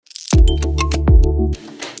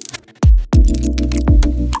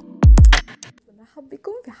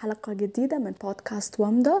حلقة جديدة من بودكاست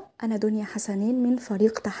ومضة. أنا دنيا حسنين من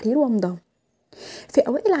فريق تحرير ومضة. في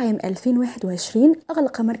أوائل عام 2021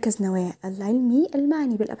 أغلق مركز نواة العلمي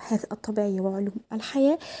المعني بالأبحاث الطبيعية وعلوم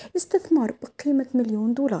الحياة استثمار بقيمة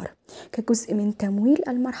 $1,000,000 كجزء من تمويل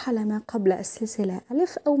المرحلة ما قبل السلسلة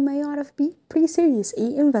ألف أو ما يعرف ب Pre-Series A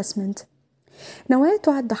Investment. نواة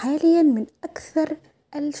تعد حاليا من أكثر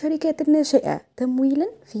الشركات الناشئة تمويلا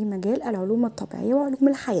في مجال العلوم الطبيعية وعلوم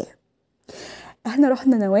الحياة. احنا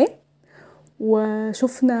رحنا نواة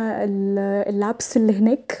وشفنا اللابس اللي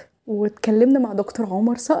هناك واتكلمنا مع دكتور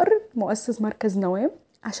عمر صقر مؤسس مركز نواة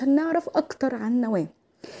عشان نعرف اكتر عن نواة،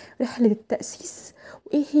 رحلة التأسيس،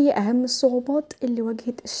 وايه هي اهم الصعوبات اللي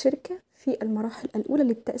واجهت الشركة في المراحل الاولى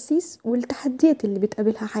للتأسيس والتحديات اللي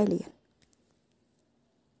بتقابلها حاليا.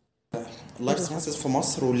 اللايف ساينسز في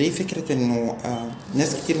مصر وليه فكرة انه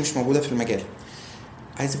ناس كتير مش موجودة في المجال.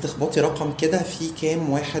 عايزك تخبطي رقم كده في كام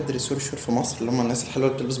واحد ريسيرشر في مصر، اللي هم الناس الحلوه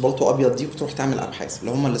اللي بتلبس بالطو ابيض دي وبتروح تعمل ابحاث،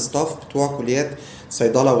 اللي هم الستاف بتوع كليات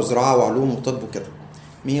صيدله وزراعه وعلوم وطب وكده.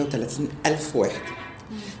 130,000 واحد.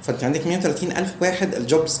 فانت عندك 130,000 واحد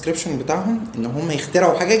الجوب ديسكريبشن بتاعهم ان هم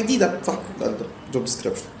يخترعوا حاجه جديده، صح؟ ده الجوب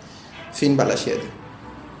ديسكريبشن. فين بقى الاشياء دي؟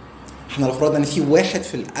 احنا لو فرضنا ان في 1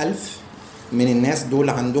 في 1000 من الناس دول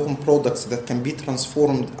عندهم products that can be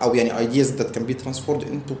transformed أو يعني ideas that can be transformed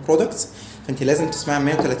into products، فأنت لازم تسمع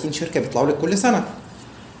 130 شركة بيطلعوا لك كل سنة.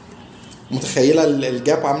 متخيلة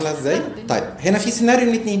الجاب عاملة ازاي؟ طيب هنا في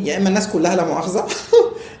سيناريو من اتنين، يا إما الناس كلها لا مؤاخذة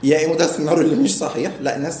يا إما ده السيناريو اللي مش صحيح،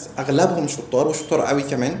 لا الناس أغلبهم شطار وشطار قوي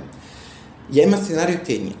كمان، يا إما السيناريو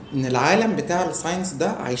التاني إن العالم بتاع الساينس ده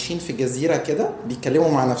عايشين في جزيرة كده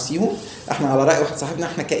بيتكلموا مع نفسيهم. إحنا على رأي واحد صاحبنا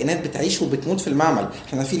إحنا كائنات بتعيش وبتموت في المعمل.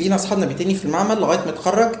 إحنا في لينا أصحابنا بيتني في المعمل لغاية ما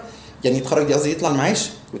يتخرج، يعني يتخرج دي قصدي يطلع المعاش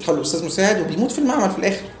ويتحول أستاذ مساعد وبيموت في المعمل في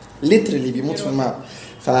الآخر، ليترلي بيموت في المعمل.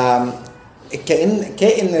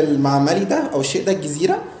 فالكائن المعملي ده أو الشيء ده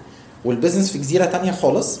الجزيرة، والبيزنس في جزيرة تانية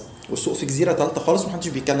خالص، والسوق في جزيرة ثالثة خالص، ومحدش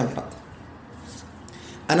بيتكلم حد.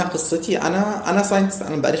 انا قصتي انا ساينس،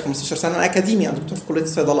 انا بقالي 15 سنه انا اكاديمي، انا دكتور في كليه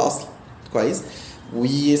الصيدله اصلا كويس،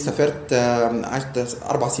 وسافرت عشت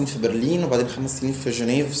 4 سنين في برلين وبعدين 5 سنين في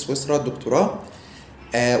جنيف في سويسرا الدكتوراه.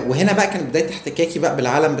 وهنا بقى كانت بدايه احتكاكي بقى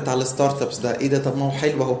بالعالم بتاع الستارت ابس ده. ايه ده؟ طب ما هو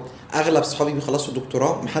حلو اهو، اغلب صحابي بيخلصوا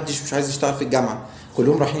الدكتوراه محدش مش عايز يشتغل في الجامعه،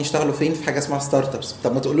 كلهم رايحين يشتغلوا فين؟ في حاجه اسمها ستارت ابس.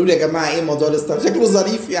 طب ما تقولوا لي يا جماعه ايه موضوع الستارت؟ شكله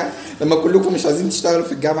ظريف يعني لما كلكم مش عايزين تشتغلوا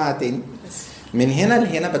في الجامعه تاني. من هنا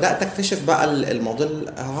لهنا بدأت اكتشف بقى الموديل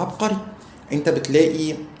عبقري. انت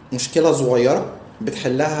بتلاقي مشكلة صغيرة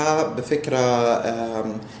بتحلها بفكرة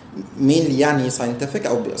مين يعني ساينتفك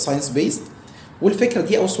او ساينس بيست، والفكرة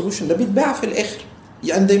دي او السولوشن ده بيتباع في الاخر،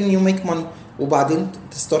 and then you make money، وبعدين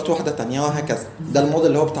تستارت واحدة تانية وهكذا. ده الموديل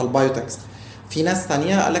اللي هو بتاع البايوتكس. في ناس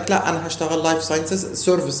تانية قالك لا انا هشتغل لايف ساينسز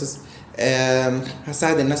سيرفيسز،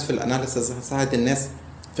 هساعد الناس في الاناليسز، هساعد الناس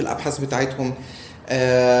في الابحاث بتاعتهم،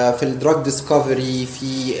 في الدراج ديسكفري،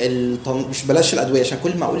 في مش بلاش الادويه، عشان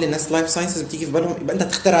كل ما اقول للناس لايف ساينسز بتيجي في بالهم يبقى انت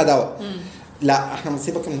تخترع دواء. لا احنا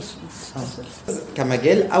بنسيبك من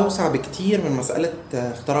كمجال اوسع بكتير من مساله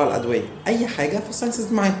اختراع الادويه. اي حاجه في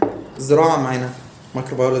الساينسز معانا، زراعه معانا،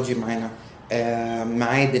 مايكروبيولوجي معانا،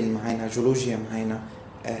 معادن معانا، جيولوجيا معانا،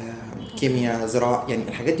 كيمياء، زراعه، يعني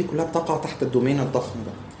الحاجات دي كلها بتقع تحت الدومين الضخم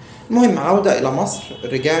ده. المهم عوده الى مصر،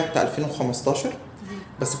 رجعت 2015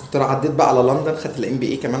 بس كنت عديت بقى على لندن، خدت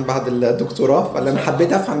الMBA كمان بعد الدكتوراه، فانا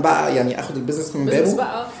حبيت افهم بقى يعني اخد البيزنس من بابه،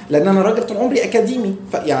 لان انا راجل طول عمري اكاديمي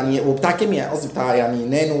يعني وبتاع كيمياء، قصدي بتاع يعني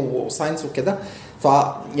نانو وساينس وكده،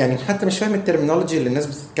 فيعني حتى مش فاهم الترمينولوجي اللي الناس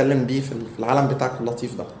بتتكلم بيه في العالم بتاعك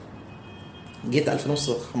اللطيف ده. جيت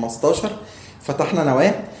 2015 فتحنا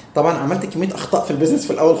نواة. طبعا عملت كميه اخطاء في البيزنس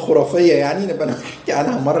في الاول خرافيه، يعني نبقى نحكي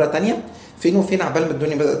عنها مره تانية. فين وفين عبال ما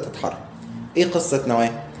الدنيا بدات تتحرك. ايه قصه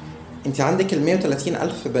نواة؟ انت عندك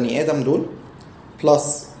 130,000 بني ادم دول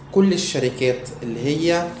بلس كل الشركات اللي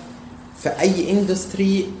هي في اي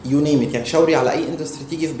اندستري يونيمت، يعني شاوري على اي اندستري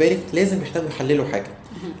تيجي في بالك لازم بيحتاجوا يحللوا حاجه،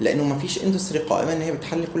 لانه مفيش اندستري قائمه ان هي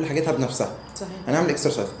بتحلل كل حاجاتها بنفسها. صحيح. هنعمل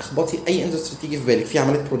اكسرسايز، اخبطي اي اندستري تيجي في بالك في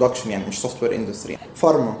عمليه برودكشن، يعني مش سوفت وير اندستري،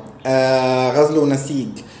 فارما، غزل ونسيج،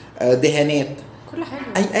 دهانات، كل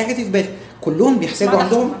حاجه، اي حاجه في بالك كلهم بيحتاجوا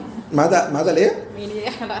عندهم ماذا ليه؟ يعني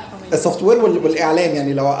احنا السوفت وير والاعلام،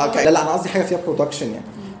 يعني لو لا انا قصدي حاجه فيها برودكشن يعني.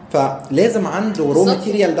 فلازم عنده رو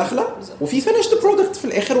ماتيريال داخله وفي فينيشد برودكت في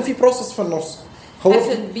الاخر وفي بروسيس في النص. هو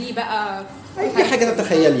F&B بقى اي حاجه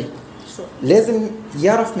تتخيلي لازم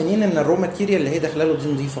يعرف منين ان الرو ماتيريال اللي هي داخله له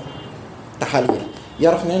دي نظيفه، تحاليل.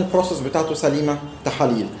 يعرف منين البروسيس بتاعته سليمه،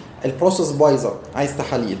 تحاليل. البروسيس بايظه، عايز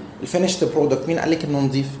تحاليل. الفينيشد برودكت مين قال لك انه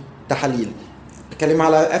نظيف، تحاليل. بتكلم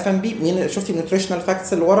على F&B، مين شفتي النيوتريشنال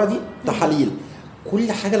فاكتس اللي ورا دي، تحاليل.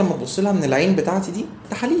 كل حاجه لما تبص لها من العين بتاعتي دي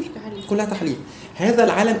تحاليل، كلها تحاليل. هذا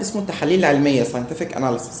العالم اسمه التحاليل العلميه scientific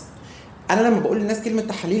analysis. انا لما بقول للناس كلمه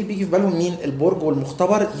تحاليل بيجي في بالهم مين؟ البرج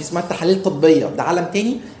والمختبر، دي اسمها التحاليل الطبيه، ده عالم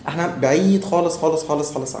تاني احنا بعيد خالص خالص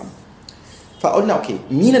خالص خالص عنه. فقلنا اوكي،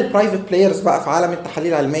 مين البرايفت بلايرز بقى في عالم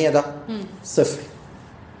التحاليل العلميه ده؟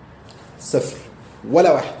 صفر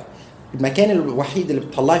ولا واحد. المكان الوحيد اللي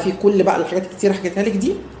بتطلعي فيه كل بقى الحاجات كتير حكيتها لك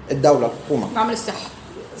دي الدوله، الحكومه، معمل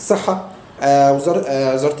الصحه،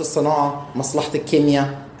 وزاره الصناعه، مصلحه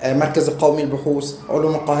الكيمياء، مركز القومي للبحوث،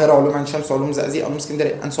 علوم القاهره، علوم عين شمس، علوم زقازيق، علوم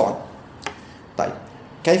اسكندريه، انسوان. طيب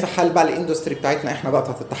كيف حل بقى الاندستري بتاعتنا احنا بقى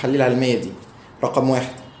بتاعت التحاليل العلميه دي؟ رقم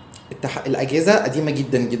واحد، الاجهزه قديمه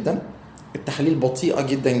جدا جدا، التحاليل بطيئه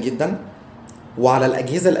جدا جدا، وعلى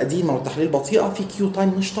الاجهزه القديمه والتحاليل بطيئه في كيو تايم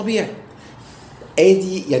مش طبيعي.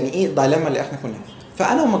 ادي يعني ايه الدايلاما اللي احنا كنا فيه.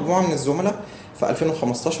 فانا ومجموعه من الزملاء في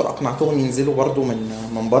 2015 اقنعتهم ينزلوا برضو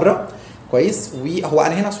من بره، كويس. وهو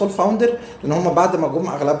انا هنا سول فاوندر، لان هم بعد ما جم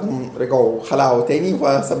اغلبهم رجعوا خلعوا تاني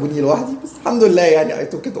وسابوني لوحدي، بس الحمد لله يعني اي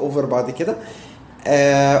توك ات اوفر بعد كده.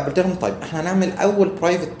 قلت لهم طيب احنا هنعمل اول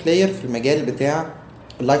برايفت بلاير في المجال بتاع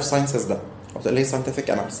اللايف ساينسز ده، اللي هي ساينتفك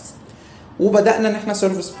اناليسيس. وبدانا ان احنا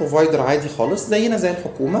سيرفيس بروفايدر عادي خالص زينا زي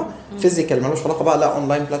الحكومه، فيزيكال مالوش علاقه بقى لا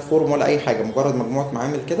اونلاين بلاتفورم ولا اي حاجه، مجرد مجموعه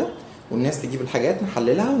معامل كده والناس تجيب الحاجات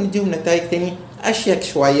نحللها ونديهم نتائج تاني اشيك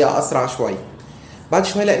شويه، اسرع شويه. بعد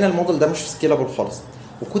شويه لقينا الموديل ده مش سكيلابل خالص،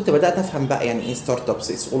 وكنت بدات افهم بقى يعني ايه ستارت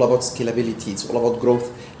ابس، اتس اول اباوت سكيلابيليتي، اتس اول اباوت جروث.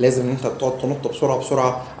 لازم انت تقعد تنط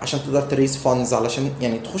بسرعه عشان تقدر تريز فاندز، علشان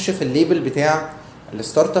يعني تخش في الليبل بتاع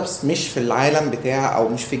الستارت ابس، مش في العالم بتاع او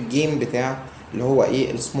مش في الجيم بتاع اللي هو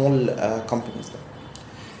ايه السمول كومبانيز ده.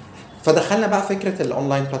 فدخلنا بقى فكره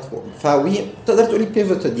الاونلاين بلاتفورم. تقدر تقولي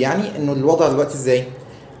بيفوتد، يعني انه الوضع دلوقتي ازاي؟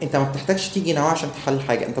 انت ما بتحتاجش تيجي نواة عشان تحل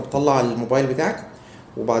حاجه، انت بتطلع الموبايل بتاعك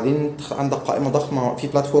وبعدين عندك قائمه ضخمه في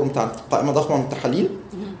بلاتفورم بتاعك، قائمه ضخمه من التحاليل،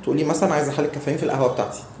 تقولي مثلا عايز احلل الكافيين في القهوه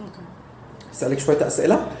بتاعتي، اسالك شويه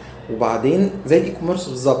اسئله وبعدين زي الاي كوميرس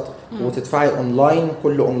بالظبط، وتدفعي اونلاين،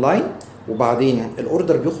 كله اونلاين، وبعدين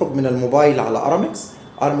الاوردر بيخرج من الموبايل على ارامكس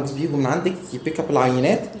بيجوا من عندك يبيك اب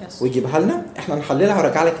العينات ويجيبها لنا، احنا نحللها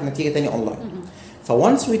ورجع لك النتيجه تاني اونلاين.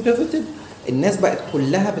 فوانس وي بيفوتد الناس بقت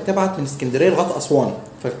كلها بتبعت من اسكندريه لغايه اسوان،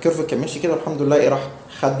 فالكيرف كان ماشي كده الحمد لله، راح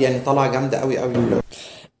خد يعني طلعه جامده قوي قوي.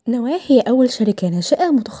 نواة هي أول شركة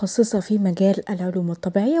ناشئة متخصصة في مجال العلوم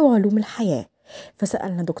الطبيعية وعلوم الحياة،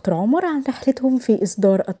 فسألنا دكتور عمر عن رحلتهم في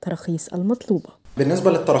إصدار التراخيص المطلوبة.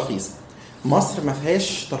 بالنسبة للتراخيص، مصر ما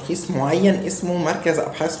فيهاش ترخيص معين اسمه مركز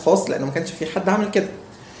أبحاث خاص، لأنه ما كانش في حد عمل كده.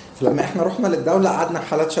 فلما احنا رحنا للدولة قعدنا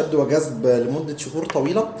حالات شد وجذب لمدة شهور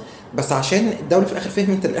طويلة، بس عشان الدولة في الآخر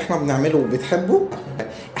فهمت اللي احنا بنعمله وبتحبه.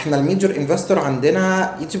 احنا الميجر انفستور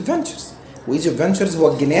عندنا ايجيبت فينتشرز، وايجيبت فينتشرز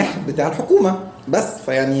هو الجناح بتاع الحكومة بس،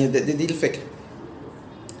 فيعني دي الفكرة.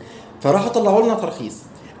 فراحوا طلعوا لنا ترخيص.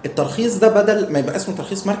 الترخيص ده بدل ما يبقى اسمه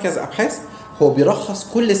ترخيص مركز ابحاث، هو بيرخص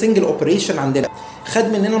كل سنجل اوبريشن عندنا. خد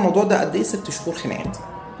مننا الموضوع ده قد ايه؟ 6 شهور خناقات.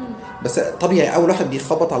 بس طبيعي اول واحد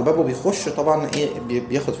بيخبط على الباب وبيخش طبعا ايه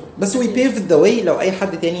بياخد فوق. بس وي بيف ذا واي لو اي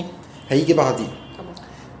حد تاني هيجي بعديه.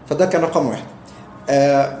 فده كان رقم واحد.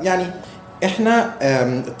 يعني احنا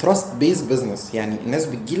تراست بيز بزنس، يعني الناس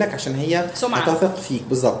بتجيلك عشان هي هتثق فيك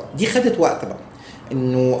بالظبط. دي خدت وقت بقى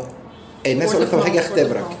انه الناس قالت طب هاجي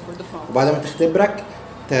اختبرك، وبعد ما تختبرك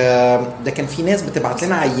ده كان في ناس بتبعت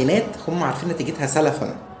لنا عينات هم عارفين نتيجتها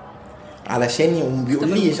سلفا علشان يقوم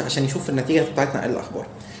بيقوليش عشان يشوف النتيجه بتاعتنا ايه الاخبار.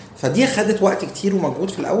 فدي خدت وقت كتير ومجهود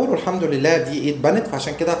في الاول، والحمد لله دي اتبنت،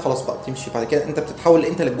 فعشان كده خلاص بقى تمشي بعد كده انت بتتحول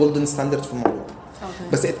انت للجولدن ستاندرد في الموضوع.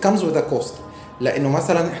 بس it comes with a cost، لانه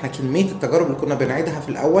مثلا احنا كميه التجارب اللي كنا بنعيدها في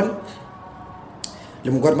الاول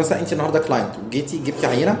لمجرد مثلا انت النهارده كلاينت وجيتي جبتي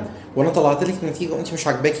عينه وانا طلعت لك نتيجه وانت مش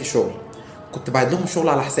عاجباكي الشغل، كنت بعد لهم شغل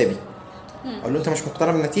على حسابي، اقول له انت مش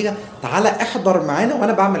مقتنع بالنتيجه تعالى احضر معانا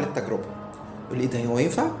وانا بعمل التجربه. يقول لي ده هو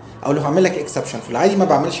ينفع؟ اقول له هعمل لك اكسبشن، في العادي ما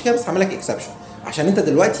بعملش كده بس هعمل لك اكسبشن عشان انت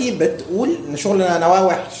دلوقتي بتقول ان شغلنا نواه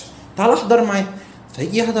وحش، تعالى احضر معانا.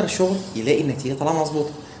 فيجي يحضر الشغل يلاقي النتيجه طالعه مظبوطه،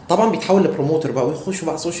 طبعا بيتحول لبروموتر بقى ويخش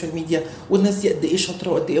بقى السوشيال ميديا والناس دي قد ايه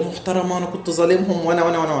شاطره وقد ايه محترمه، انا كنت ظالمهم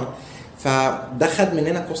وانا. فده خد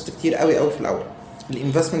مننا كوست كتير قوي قوي في الاول.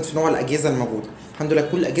 الانفستمنت في نوع الاجهزه الموجوده، الحمد لله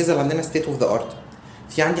كل الاجهزه اللي عندنا ستيت اوف ذا ارت.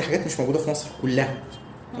 في عندي حاجات مش موجوده في مصر كلها،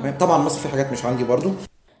 تمام؟ طبعا مصر في حاجات مش عندي برضو.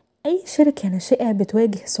 أي شركة ناشئة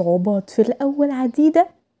بتواجه صعوبات في الأول عديدة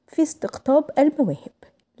في استقطاب المواهب،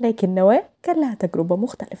 لكن نواة كان لها تجربة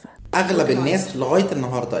مختلفة. اغلب الناس لغايه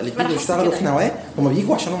النهارده اللي بيجوا يشتغلوا في نواة هم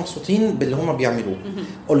بيجوا عشان مبسوطين باللي هم بيعملوه.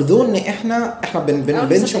 although ان احنا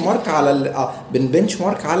بنبنش مارك على بنبنش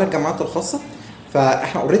مارك على الجامعات الخاصه،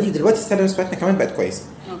 فاحنا اوريدي دلوقتي السالاريز بتاعتنا كمان بقت كويسه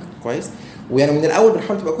كويس، ويعني من الاول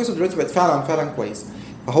بنحاول تبقى كويسه ودلوقتي بقت فعلا كويس.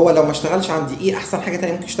 فهو لو ما اشتغلش عندي ايه احسن حاجه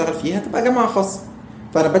تانية ممكن يشتغل فيها؟ تبقى جامعه خاصه،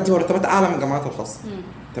 فانا بدي مرتبات اعلى من الجامعات الخاصه.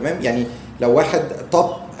 تمام. يعني لو واحد طب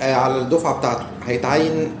على الدفعه بتاعته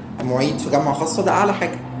هيتعين معيد في جامعه خاصه، ده اعلى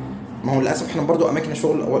حاجه. ما هو للاسف احنا برضو اماكن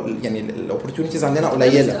الشغل يعني الاوبورتيونيتيز عندنا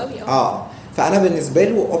قليله. فانا بالنسبه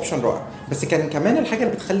له اوبشن رائع. بس كان كمان الحاجه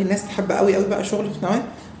اللي بتخلي الناس تحب قوي قوي بقى شغل في نواة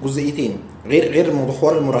جزئيتين، غير الموضوع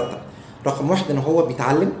حوار المرتب. رقم واحد ان هو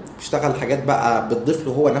بيتعلم، بيشتغل حاجات بقى بتضيف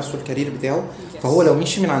له هو نفسه الكارير بتاعه. فهو لو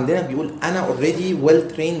مشي من عندنا بيقول انا اوريدي ويل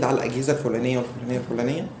تريند على الاجهزه الفلانيه والفلانيه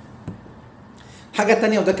والفلانيه. حاجه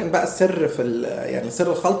تانية، وده كان بقى السر في يعني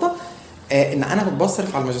سر الخلطه، ان انا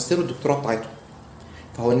بصرف على الماجستير والدكتوراه بتاعته.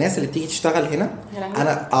 فهو الناس اللي بتيجي تشتغل هنا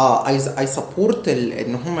انا اي سبورت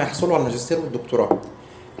ان هم يحصلوا على الماجستير والدكتوراه.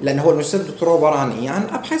 لان هو الماجستير والدكتوراه عباره عن ايه؟ عن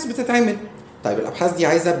ابحاث بتتعمل. طيب الابحاث دي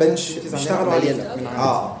عايزه بنش يشتغلوا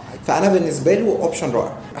عليها. فانا بالنسبه له اوبشن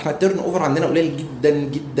رائع. احنا التيرن اوفر عندنا قليل جدا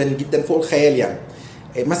جدا جدا فوق الخيال. يعني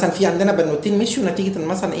مثلا في عندنا بنوتين مشيوا نتيجه ان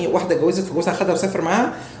مثلا ايه، واحده اتجوزت فجوزها خدها وسافر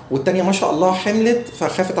معاها، والثانيه ما شاء الله حملت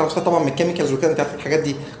فخافت على نفسها طبعا من الكيميكالز وكده، انت عارف الحاجات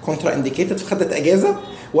دي كونترا انديكيتد، فخدت اجازه،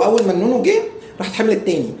 واول ما النونو جه راحت حملت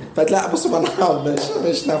تاني. فتلاقي بصوا انا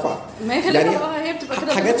مش نافعه. يعني هي بتبقى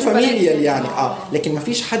كده حاجات فاميليال يعني. لكن ما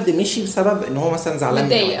فيش حد مشي بسبب ان هو مثلا زعلان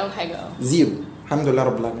متضايق او حاجه. زيرو، الحمد لله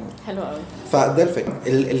رب العالمين. حلو قوي. فده الفكره.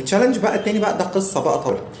 التشالنج بقى التاني بقى ده قصه بقى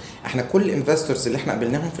طويله. احنا كل الانفستورز اللي احنا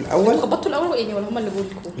قابلناهم في الاول خبطتوا الاول يعني ولا هم اللي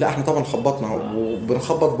جولكم؟ لا احنا طبعا خبطنا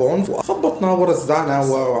وبنخبط بعنف، وخبطنا ورزعنا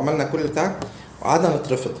وعملنا كل بتاع، وقعدنا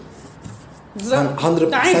نترفض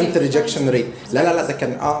 100% ريجكشن ريت. لا ده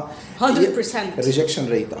كان 100% ريجكشن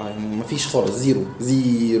ريت. يعني مفيش خالص،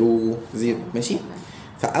 زيرو ماشي.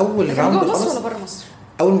 فاول راوند جوه مصر ولا بره مصر؟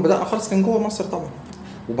 اول ما بدانا خالص كان جوه مصر طبعا.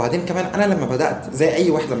 وبعدين كمان انا لما بدات زي اي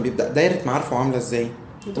واحد لما بيبدا دايره معارفه عامله ازاي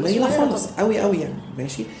قليله خالص قوي يعني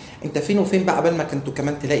ماشي. انت فين وفين بقى قبل ما كنتوا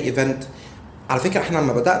كمان تلاقي ايفنت. على فكره احنا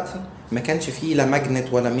لما بدات ما كانش فيه لا ماجنت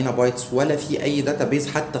ولا مينا بايتس ولا في اي داتابيز،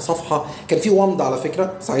 حتى صفحه كان في ومض على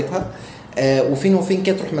فكره ساعتها. وفين وفين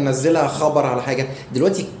كده تروح منزلها خبر على حاجه.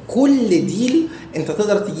 دلوقتي كل ديل انت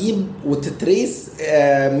تقدر تجيب وتتريس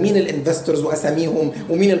مين الانفستورز واساميهم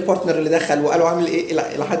ومين البارتنر اللي دخل وقالوا عامل ايه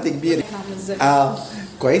الى حد كبير.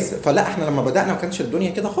 كويس. فلا احنا لما بدانا ما كانش الدنيا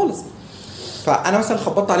كده خالص. فانا مثلا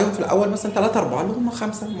خبطت عليهم في الاول مثلا 3-4 اللي هم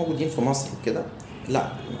 5 موجودين في مصر وكده. لا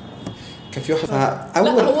كان في واحد لا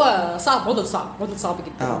هو صعب، عضل صعب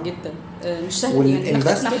جدا جدا. مش سهل يعني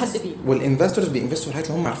نختار حد بيه. والانفستورز بينفستوا الحاجات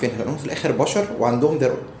اللي هم عارفينها، لانهم في الاخر بشر وعندهم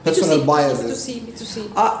their personal biases.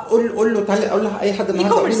 قول له تعالى، اقول له اي حد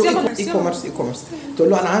النهارده اقول له اي كوميرس تقول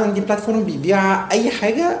له انا عندي بلاتفورم بيبيع اي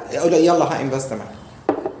حاجه، يقول يلا هانفست معاك.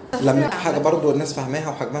 لما حاجه برضو الناس فاهماها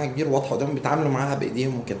وحجمها كبير واضحه قدامهم بيتعاملوا معاها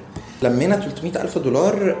بايديهم وكده. لمينا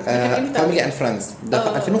 $300,000 فاميلي اند فريندز ده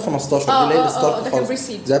في 2015. ده اللي ستارت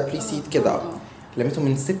خالص، ده بري سيد كده. لميته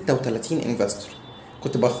من 36 انفستور.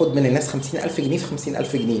 كنت باخد من الناس 50,000 جنيه في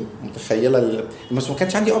 50,000 جنيه. متخيله بس ما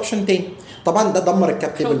كانش عندي اوبشن تاني طبعا. ده دمر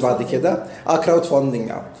الكاب تيبل بعد كده. كراود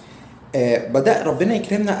فاندنج. بدا ربنا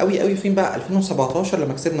يكرمنا قوي فين بقى 2017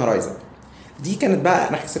 لما كسبنا رايزر. دي كانت بقى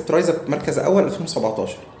انا كسبت رايزر مركز اول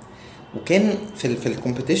 2017. وكان في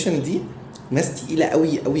الكومبيتيشن دي ناس تقيله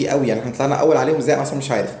قوي يعني. احنا طلعنا اول عليهم ازاي انا اصلا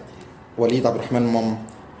مش عارف. وليد عبد الرحمن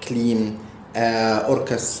كليم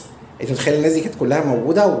اوركس. انت متخيل الناس دي كانت كلها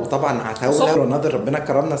موجوده. وطبعا عتاوله ونادر ربنا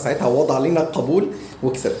كرمنا ساعتها ووضع علينا القبول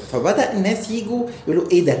وكسب. فبدا الناس يجوا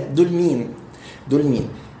يقولوا ايه ده، دول مين.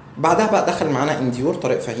 بعدها بقى دخل معانا انديور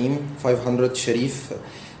طارق فهيم 500 شريف.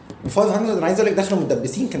 و500 انا عايز اقول لك دخلوا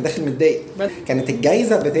مدبسين، كان داخل متضايق. كانت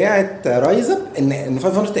الجايزه بتاعه رايزب ان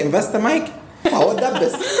 500 انفست معاك، هو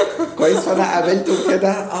دبس كويس. فانا قابلته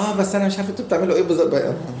كده بس انا مش عارف انتوا بتعملوا ايه بالظبط.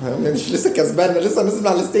 مش لسه كسبان، لسه نازل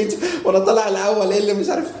على الستيج وانا طالع الاول، ايه اللي مش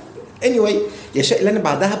عارف. anyway يا شيء. لان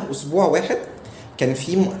بعدها باسبوع واحد كان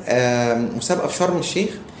في مسابقه في شرم الشيخ.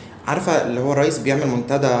 عارفه اللي هو الرئيس بيعمل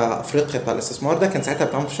منتدى افريقيا بتاع الاستثمار ده، كان ساعتها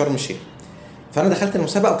بتعمل في شرم الشيخ. فانا دخلت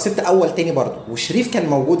المسابقه وكسبت اول تاني برضه، والشريف كان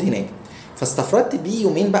موجود هناك. فاستفردت بيه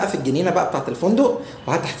يومين بقى في الجنينه بقى بتاعه الفندق،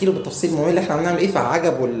 وقعدت احكي له بالتفصيل المهم اللي احنا بنعمل ايه.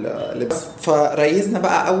 فعجبه بس. فريزنا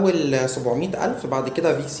بقى اول 700,000. بعد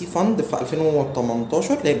كده في سي فند في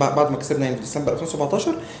 2018 اللي بعد ما كسبنا في ديسمبر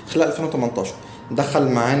 2017. خلال 2018 دخل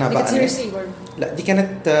معانا بقى لا دي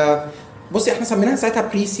كانت بصي احنا سميناها ساعتها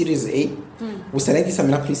بري سيريز اي، والسنه دي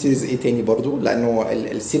سميناها بري سيريز اي تاني برضو، لانه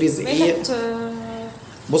السيريز اي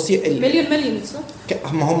بصي مليون صح؟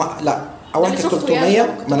 هم لا اول كان 300.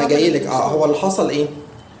 ما انا جاي لك. هو اللي حصل ايه،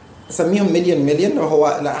 سميهم مليون.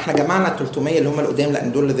 هو لا احنا جمعنا 300 اللي هم القدام،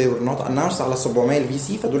 لان دول اللي they were not announced على 700 الفي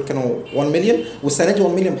سي، فدول كانوا 1 مليون. والسنه دي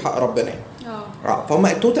 1 مليون بحق ربنا يعني. فهم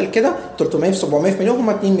التوتال كده 300 في 700 في مليون هم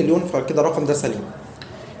 2 مليون. فكده الرقم ده سليم.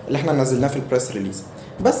 اللي احنا نزلناه في البريس ريليز.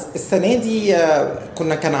 بس السنه دي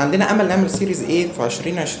كان عندنا امل نعمل سيريز ايه في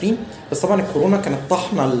 2020، بس طبعا الكورونا كانت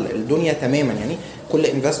طحنه الدنيا تماما، يعني كل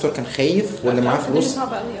انفستور كان خايف واللي معاه فلوس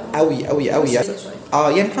قوي قوي قوي يعني.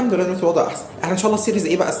 يعني الحمد لله دلوقتي الوضع احسن. احنا ان شاء الله السيريز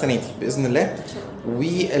ايه بقى السنه دي باذن الله.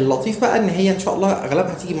 واللطيف بقى ان هي ان شاء الله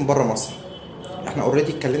اغلبها تيجي من بره مصر. احنا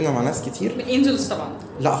اوريدي اتكلمنا مع ناس كتير من انجلز طبعا.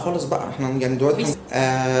 لا خالص بقى، احنا يعني دلوقتي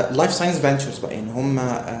لايف ساينس فينتشرز بقى، يعني هم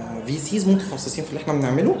في سيز متخصصين في اللي احنا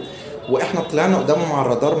بنعمله، واحنا طلعنا قدامهم على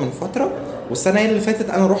الرادار من فتره. والسنه اللي فاتت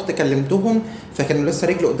انا رحت كلمتهم فكانوا لسه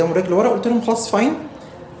رجل قدام ورجل ورا، قلت لهم خلاص فاين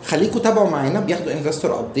خليكم تابعوا معانا، بياخدوا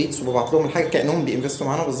انفستور ابديتس وببعت لهم الحاجه كانهم بينفستوا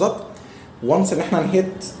معانا بالظبط. وانس ان احنا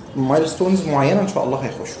نهيت مايلستونز معينه ان شاء الله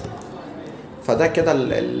هيخشوا. فده كده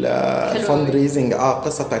الفند ريزنج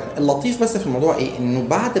قصه بتاعتنا. اللطيف بس في الموضوع ايه، انه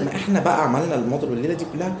بعد ما احنا بقى عملنا الموديل والليله دي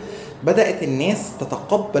كلها بدات الناس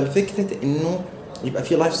تتقبل فكره انه يبقى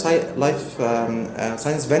في لايف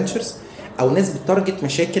ساينس فينتشرز او ناس بتارجت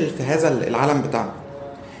مشاكل في هذا العالم بتاعنا.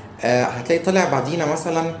 هتلاقي طلع بعدينا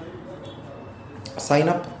مثلا ساين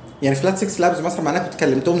اب، يعني فلات 6 لابز مثلا انا كنت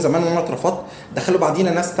كلمتهم زمان وانا اترفضت، دخلوا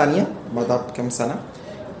بعدينا ناس تانية بعد بكام سنه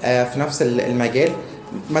في نفس المجال،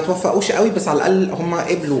 ما توفقوش قوي بس على الاقل هم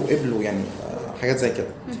قبلوا يعني حاجات زي كده.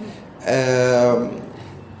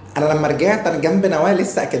 انا لما رجعت انا جنب نواة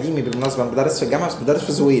لسه اكاديمي بالمناسبه، بدرس في الجامعه بس بدرس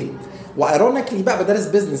في زويل، وايرونيكلي بقى بدرس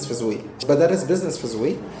بيزنس في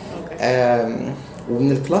زويل.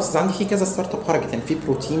 ومن الكلاسز عندي في كذا ستارت اب خرجت، يعني في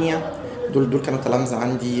بروتينيا دول كانوا تلامذه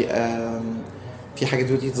عندي، في حاجه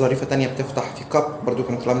دي ظريفه تانية بتفتح في كاب برضو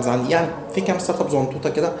كانوا تلامذه عندي، يعني في كام ستارت اب زونطوطه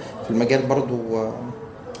كده في المجال برضو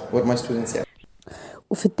وير ماي ستودنتس يعني.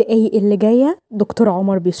 وفي الدقايق اللي جاية دكتور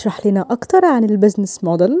عمر بيشرح لنا أكتر عن البزنس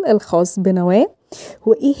موديل الخاص بنواة،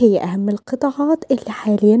 وإيه هي أهم القطاعات اللي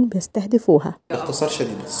حاليا بيستهدفوها. باختصار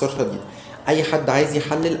شديد أي حد عايز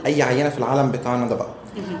يحلل أي عينة في العالم بتاعنا ده بقى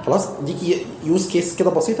خلاص ديكي يوز كيس كده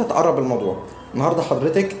بسيطة تقرب الموضوع. النهاردة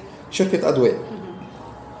حضرتك شركة أدوية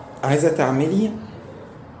عايزة تعملي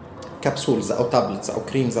كابسولز أو تابلتس أو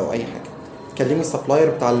كريمز أو أي حاجة، كلمي السبلاير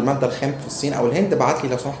بتاع المادة الخام في الصين أو الهند، بعت لي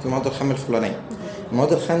لو سمحت المادة الخام الفلانية.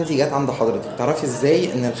 المواد الخام دي جت عند حضرتك، تعرفي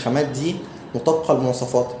ازاي ان الخامات دي مطابقه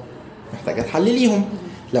للمواصفات؟ محتاجه تحلليهم.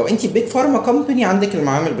 لو انت بيج فارما كومباني عندك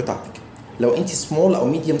المعامل بتاعتك، لو انت سمول او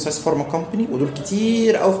ميديوم سايز فارما كومباني ودول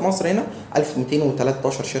كتير قوي في مصر هنا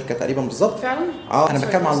 1213 شركه تقريبا بالظبط فعلا. انا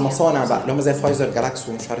بتكلم عن المصانع بقى اللي هم زي فايزر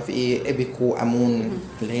جالاكسي ومش عارف ايه ايبيكو امون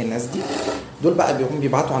اللي هي الناس دي، دول بقى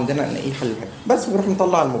بيبعتوا عندنا ان ايه حل بس بنروح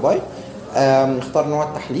نطلع الموبايل نختار نوع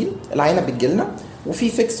التحليل، العينه بتجيلنا وفي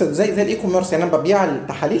فيكس زي الاي كوميرس، يعني انا ببيع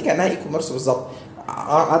التحاليل كانها اي كوميرس بالظبط،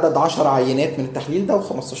 عدد 10 عينات من التحليل ده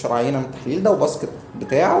و15 عينه من التحليل ده وباسكت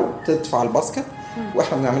بتاعه وتدفع الباسكت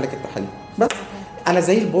واحنا بنعمل لك التحاليل. بس انا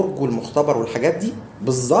زي البرج والمختبر والحاجات دي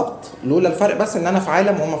بالظبط، لولا الفرق بس ان انا في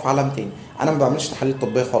عالم وهم في عالم تاني. انا ما بعملش تحاليل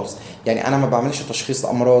طبيه خالص، يعني انا ما بعملش تشخيص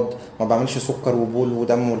امراض، ما بعملش سكر وبول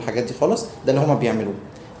ودم والحاجات دي خالص، ده اللي هم بيعملوه.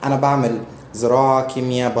 انا بعمل زراعه،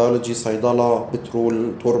 كيمياء، بيولوجي، صيدله،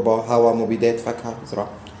 بترول، تربه، هواء، مبيدات، فاكهه، زراعه.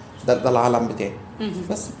 ده العالم بتاعي.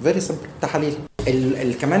 بس فيري سمبل. تحاليل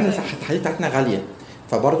كمان التحاليل بتاعتنا غاليه،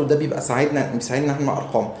 فبرضه ده بيبقى بيساعدنا احنا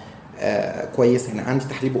ارقام كويسه. هنا عندي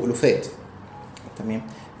تحليل بألوفات، تمام.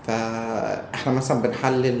 فاحنا مثلا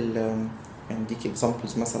بنحلل يعني ديك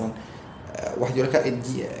اكزامبلز، مثلا واحد يقول لك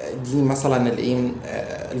دي مثلا الايه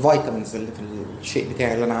الفيتامينز اللي في الشيء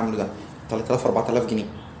بتاعي اللي انا عامله ده 3000 4000 جنيه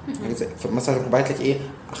فمثلا باعت لك ايه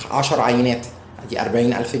 10 عينات دي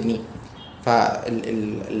 40000 جنيه.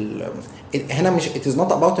 هنا مش it is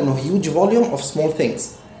not about انه huge volume of small things.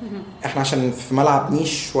 احنا عشان في ملعب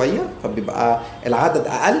نيش شويه فبيبقى العدد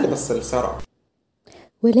اقل بس السعر اكتر.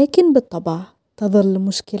 ولكن بالطبع تظل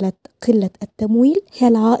مشكلة قلة التمويل هي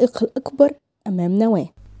العائق الأكبر أمام نواة.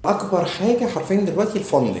 اكبر حاجه حرفيا دلوقتي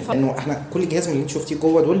الفند، لانه احنا كل جهاز من اللي انت شفتيه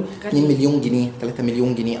جوه دول 2 مليون جنيه 3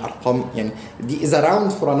 مليون جنيه ارقام، يعني دي از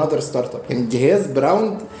راوند فور انذر ستارت اب، يعني جهاز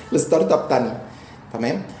براوند لستارت اب ثانيه،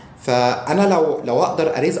 تمام. فانا لو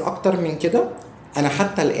اقدر اريز اكتر من كده، انا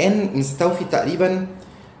حتى الان مستوفي تقريبا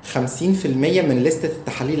 50% من لستة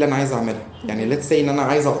التحاليل اللي انا عايز اعملها. يعني ليتس سي ان انا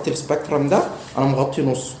عايز اغطي السبيكترم ده، انا مغطي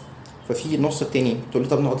نص، ففي النص التاني تقول لي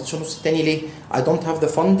طب ما غطيتش النص التاني ليه؟ I don't have the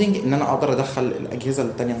funding ان انا اقدر ادخل الاجهزه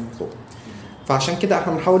التانيه المطلوبه. فعشان كده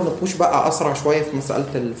احنا بنحاول نبوش بقى اسرع شويه في مساله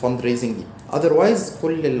الفند ريزنج دي. اذروايز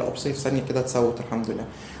كل الاوبسيف ثانيه كده اتسوت الحمد لله.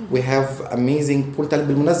 وي هاف اميزنج بول تالنت.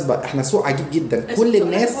 بالمناسبه احنا سوق عجيب جدا، كل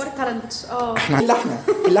الناس احنا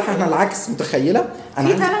احنا العكس، متخيله؟ انا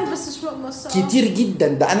في تالنت بس مش كتير جدا.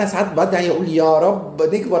 ده انا ساعات بدعي اقول يا رب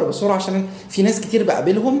نكبر بسرعه، عشان في ناس كتير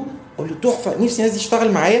بقابلهم اقول له تحفه، نفسي الناس دي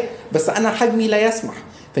تشتغل معايا بس انا حجمي لا يسمح،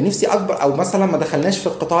 فنفسي اكبر. او مثلا ما دخلناش في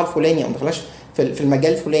القطاع الفلاني او ما دخلناش في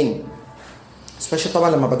المجال الفلاني. سبيشال طبعا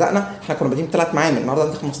لما بدأنا احنا كنا بادئين 3 معامل، النهارده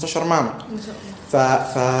عندي 15 معمل ما شاء الله.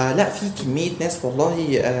 فلا في كمية ناس والله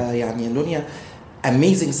يعني دنيا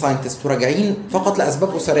amazing scientists وراجعين فقط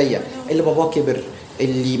لأسباب أسرية، اللي باباه كبر،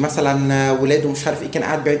 اللي مثلا ولاده مش عارف ايه كان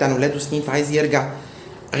قاعد بعيد عن ولاده سنين فعايز يرجع،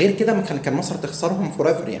 غير كده ما كان مصر تخسرهم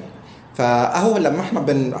forever يعني. فاهو لما احنا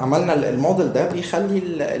عملنا الموديل ده بيخلي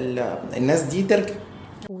الناس دي ترجع.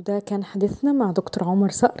 وده كان حديثنا مع دكتور عمر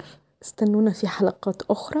صقر. استنونا في حلقات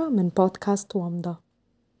أخرى من بودكاست ومضة.